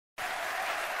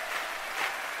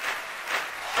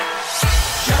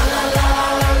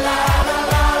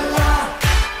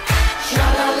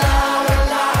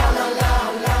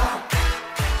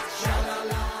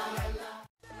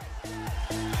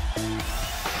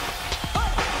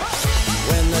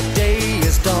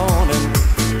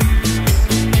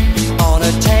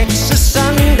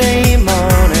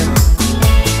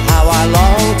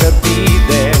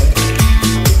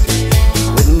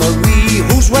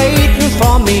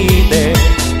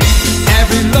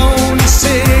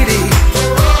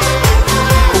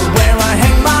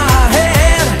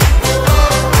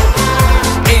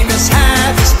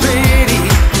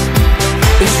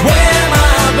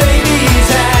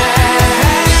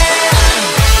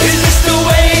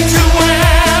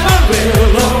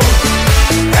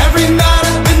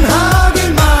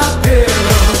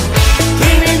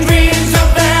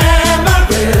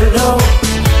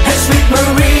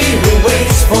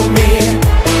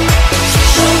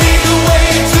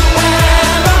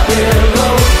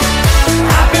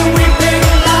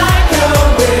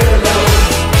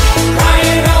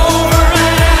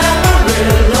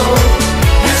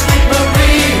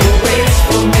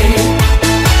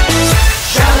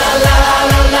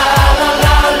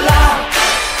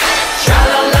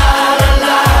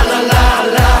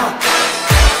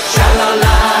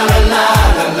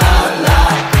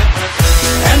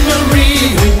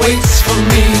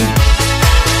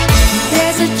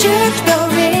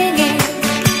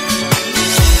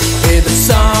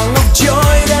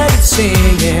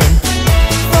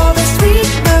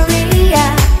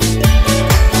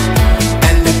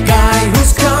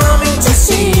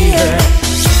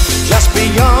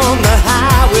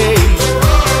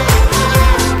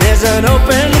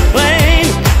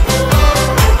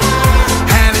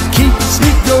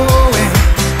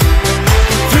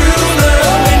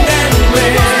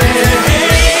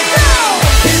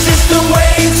This is the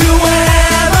way to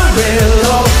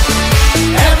Amarillo.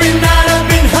 Every night I've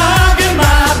been hugging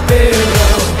my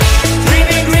pillow,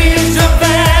 dreaming dreams of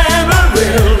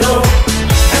Amarillo,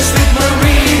 and sweet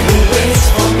Marie who waits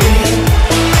for me.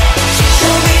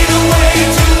 Show me the way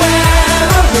to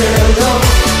Amarillo.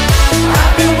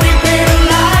 I've been weeping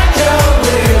like a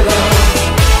willow,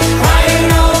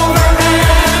 crying over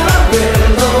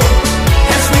Amarillo,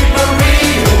 and sweet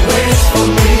Marie who waits for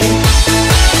me.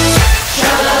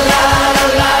 Sha la la la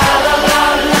la la la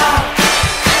la,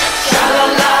 sha la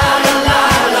la la la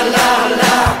la la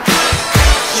la,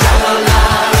 sha la la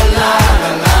la la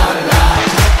la la.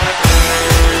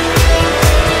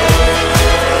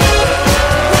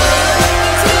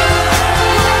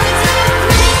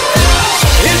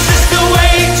 Is this the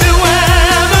way to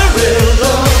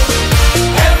Amarillo?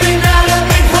 Every night I've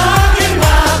been hugging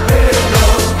my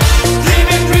pillow,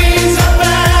 dreaming dreams of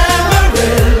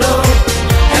Amarillo,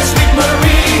 and sweet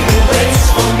Marie who waits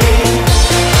for me.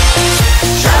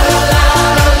 Sha la la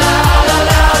la la la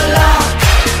la la,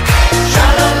 sha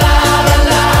la la la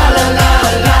la la la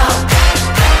la,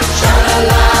 sha la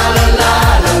la la la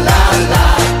la la la.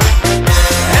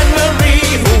 And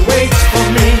Marie who waits for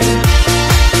me,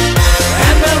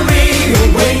 and Marie who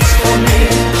waits for me,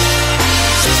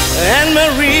 and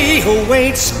Marie who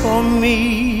waits for me.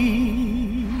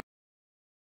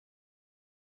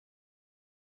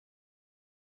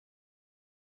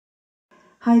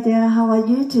 Hi there, how are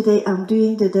you? Today I'm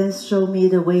doing the dance Show Me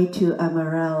the Way to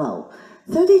Amarillo.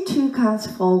 32 counts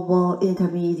for wall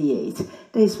intermediate.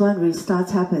 This one restart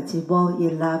happens in wall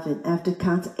 11 after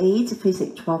count 8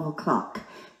 facing 12 o'clock.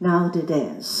 Now the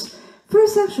dance.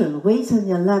 First section, weight on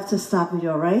your left to start with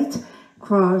your right.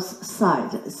 Cross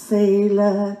side,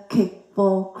 sailor, kick,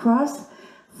 ball, cross.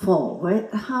 Forward,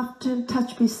 half turn,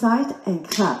 touch beside and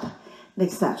clap.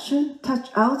 Next section, touch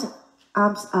out,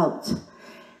 arms out.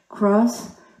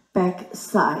 Cross, back,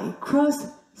 side, cross,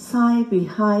 side,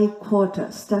 behind, quarter,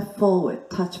 step forward,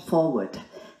 touch forward.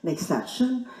 Next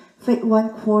section, fake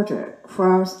 1/4,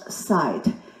 cross,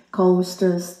 side,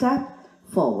 coaster, step,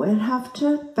 forward, half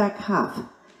turn, back half.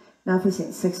 Now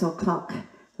facing 6 o'clock.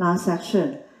 Last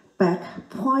section, back,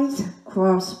 point,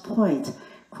 cross,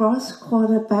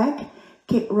 quarter back,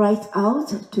 kick right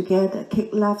out, together,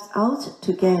 kick left out,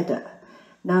 together.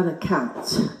 Now the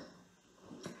count.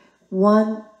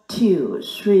 1, 2,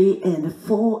 3, and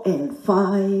 4, and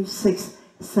 5, 6,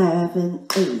 7,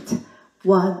 8.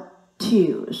 1,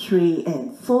 2, 3,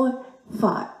 and 4,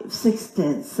 5, 6,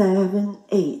 and 7,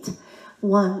 8.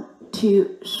 1,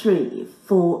 2, 3,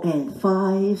 4, and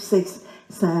 5, 6,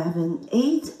 7,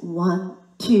 8. 1,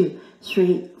 2,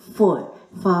 3, 4,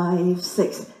 5,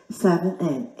 6, 7,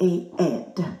 and 8,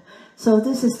 and. So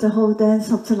this is the whole dance.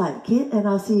 Hope you like it, and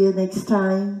I'll see you next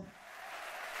time.